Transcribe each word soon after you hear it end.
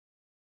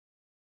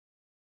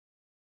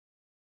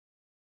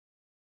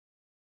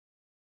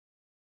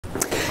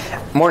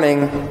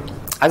Morning.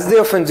 As they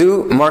often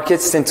do,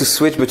 markets tend to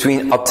switch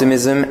between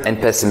optimism and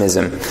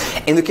pessimism.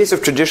 In the case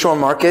of traditional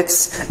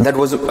markets, that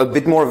was a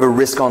bit more of a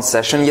risk-on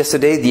session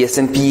yesterday. The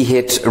S&P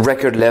hit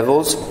record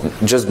levels,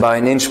 just by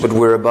an inch, but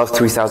we're above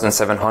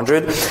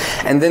 3,700.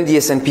 And then the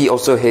S&P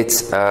also hit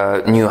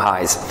new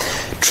highs.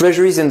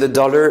 Treasuries and the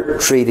dollar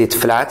traded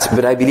flat,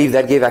 but I believe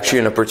that gave actually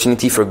an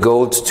opportunity for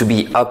gold to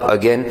be up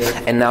again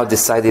and now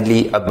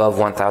decidedly above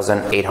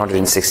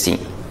 1,860.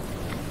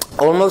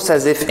 Almost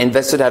as if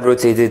investors had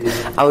rotated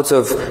out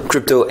of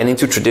crypto and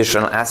into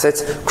traditional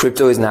assets,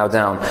 crypto is now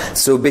down.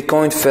 So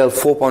Bitcoin fell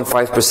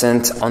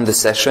 4.5% on the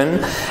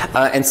session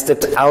and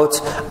stepped out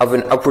of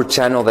an upward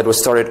channel that was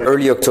started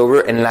early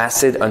October and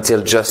lasted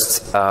until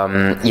just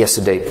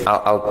yesterday.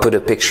 I'll put a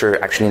picture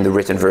actually in the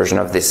written version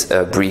of this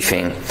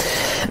briefing.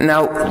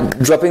 Now,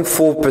 dropping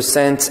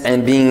 4%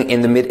 and being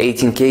in the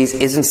mid-18Ks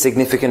isn't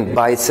significant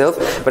by itself,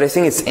 but I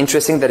think it's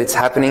interesting that it's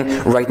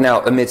happening right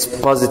now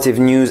amidst positive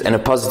news and a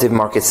positive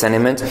market sentiment,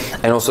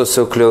 and also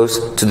so close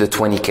to the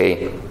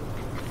 20K.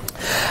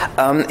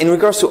 In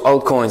regards to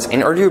altcoins,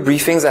 in earlier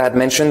briefings I had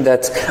mentioned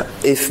that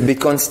if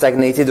Bitcoin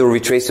stagnated or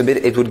retraced a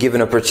bit, it would give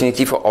an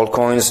opportunity for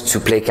altcoins to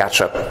play catch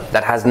up.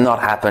 That has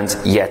not happened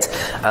yet.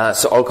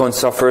 So altcoins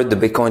suffered, the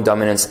Bitcoin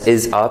dominance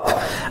is up.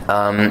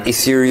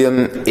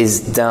 Ethereum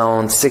is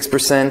down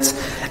 6%.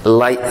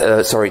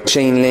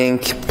 Chainlink,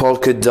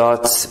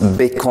 Polkadot,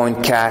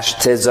 Bitcoin Cash,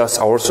 Tezos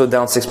are also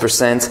down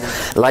 6%.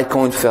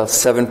 Litecoin fell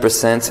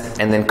 7%,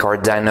 and then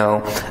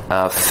Cardano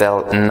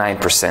fell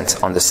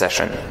 9% on the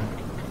session.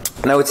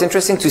 Now, it's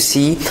interesting to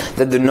see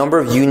that the number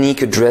of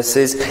unique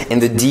addresses in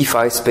the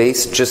DeFi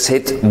space just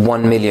hit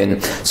 1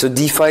 million. So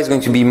DeFi is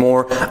going to be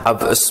more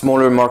of a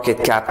smaller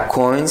market cap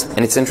coins, and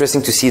it's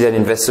interesting to see that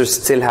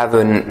investors still have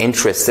an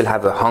interest, still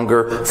have a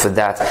hunger for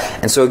that.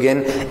 And so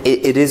again,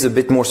 it is a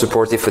bit more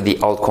supportive for the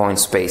altcoin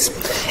space.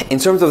 In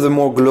terms of the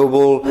more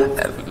global,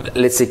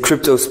 let's say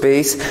crypto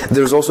space,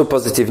 there's also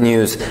positive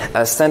news.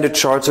 Standard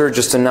Chartered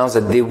just announced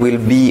that they will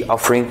be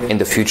offering in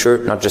the future,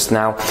 not just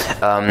now,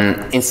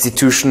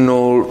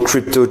 institutional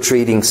crypto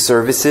trading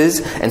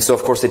services, and so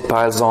of course it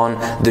piles on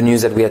the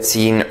news that we had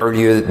seen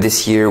earlier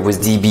this year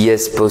with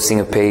DBS posting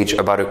a page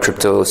about a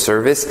crypto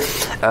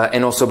service,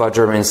 and also about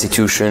German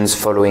institutions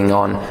following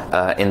on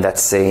in that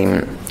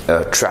same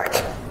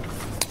track.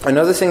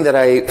 Another thing that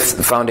I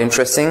found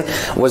interesting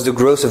was the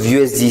growth of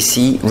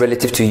USDC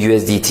relative to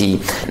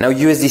USDT. Now,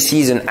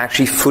 USDC is an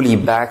actually fully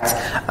backed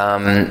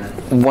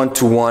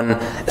one-to-one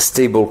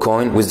stable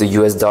coin with the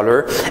US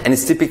dollar, and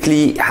it's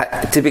typically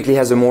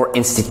has a more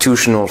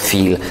institutional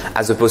feel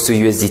as opposed to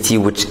USDT,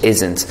 which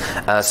isn't.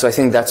 So I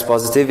think that's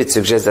positive. It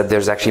suggests that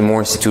there's actually more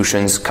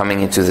institutions coming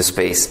into the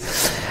space.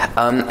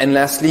 And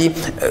lastly,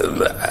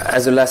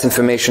 as a last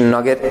information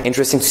nugget,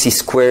 interesting to see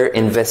Square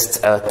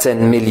invest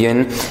 10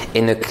 million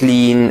in a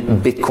clean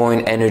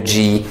Bitcoin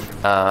energy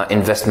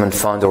investment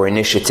fund or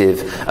initiative,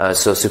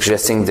 so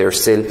suggesting they're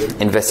still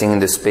investing in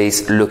the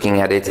space, looking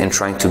at it and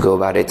trying to go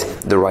about it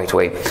the right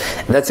way.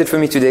 That's it for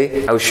me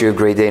today. I wish you a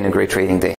great day and a great trading day.